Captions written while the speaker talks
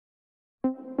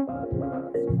Let's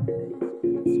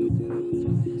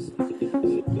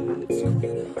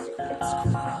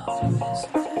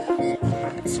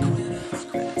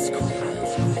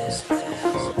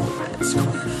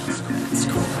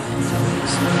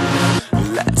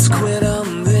quit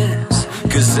on this,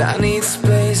 'cause I need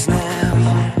space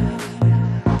now.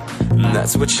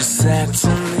 That's what you said to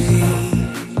me.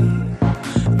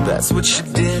 That's what you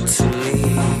did to me.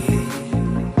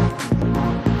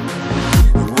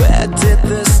 Where did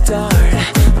this start?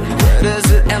 Where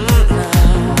does it end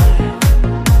now?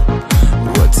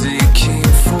 What do you keep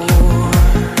for?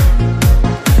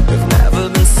 I've never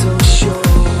been so sure.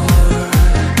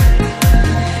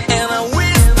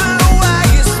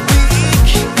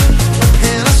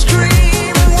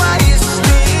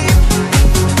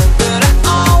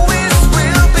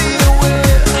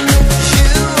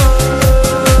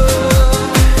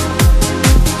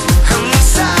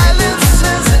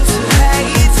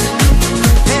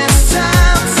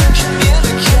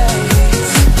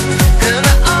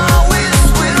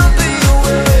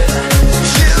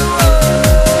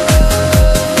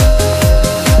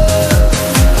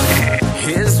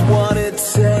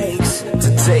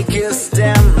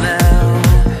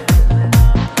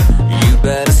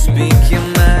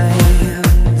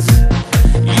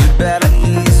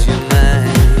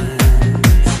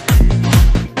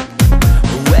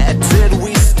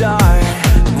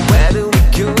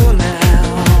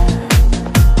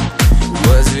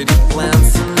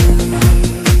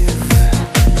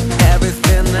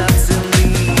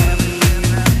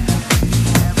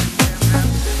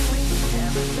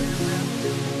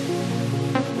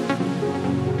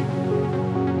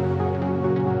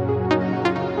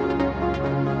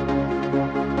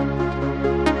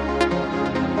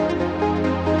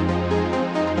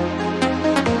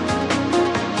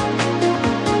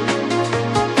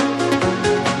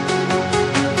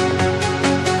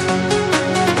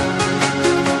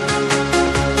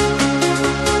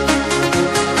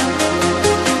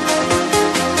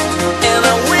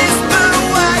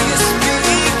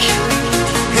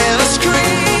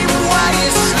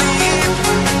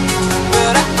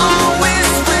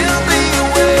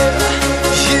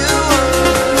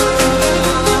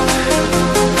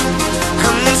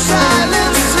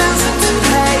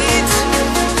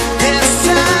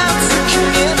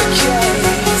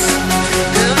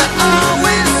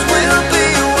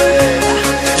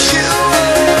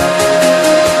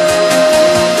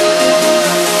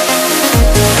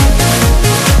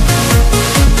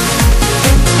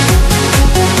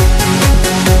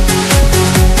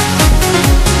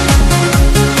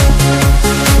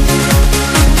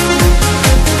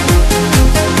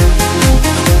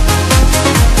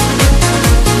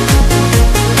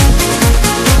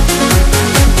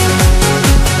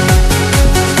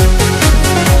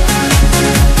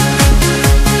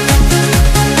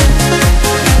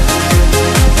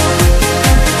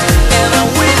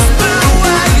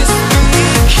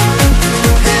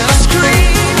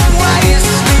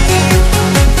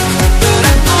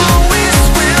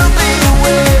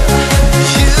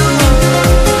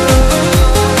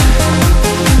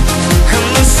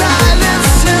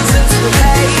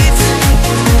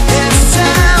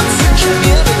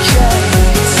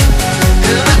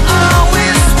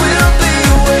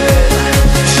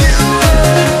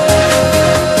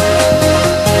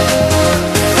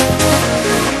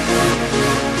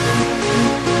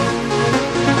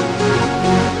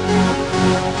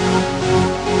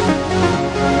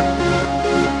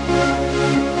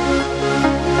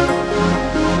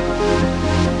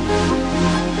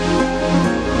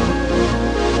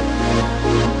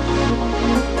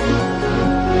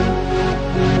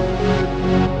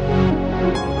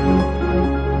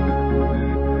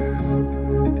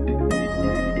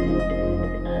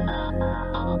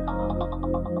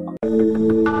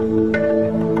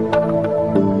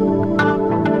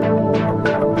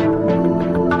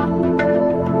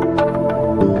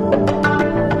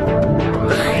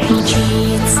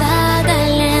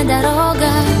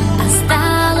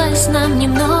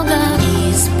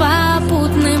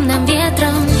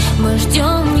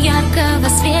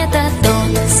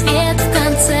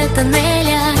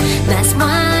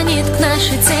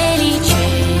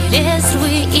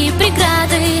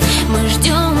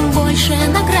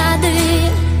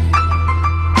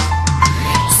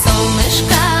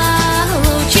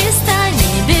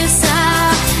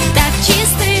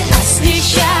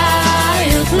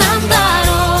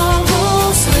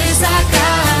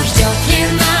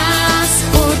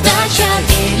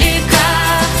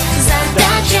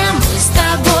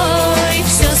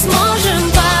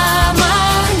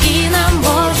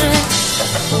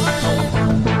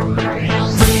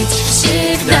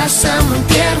 всегда самым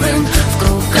первым, в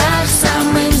кругах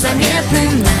самым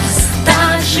заметным. Нас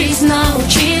так жизнь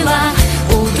научила,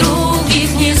 у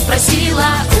других не спросила,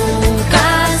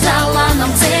 указала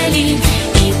нам цели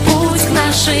и путь к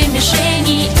нашей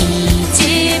мишени. И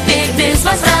теперь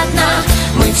безвозвратно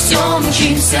мы все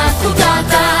мчимся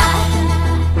куда-то.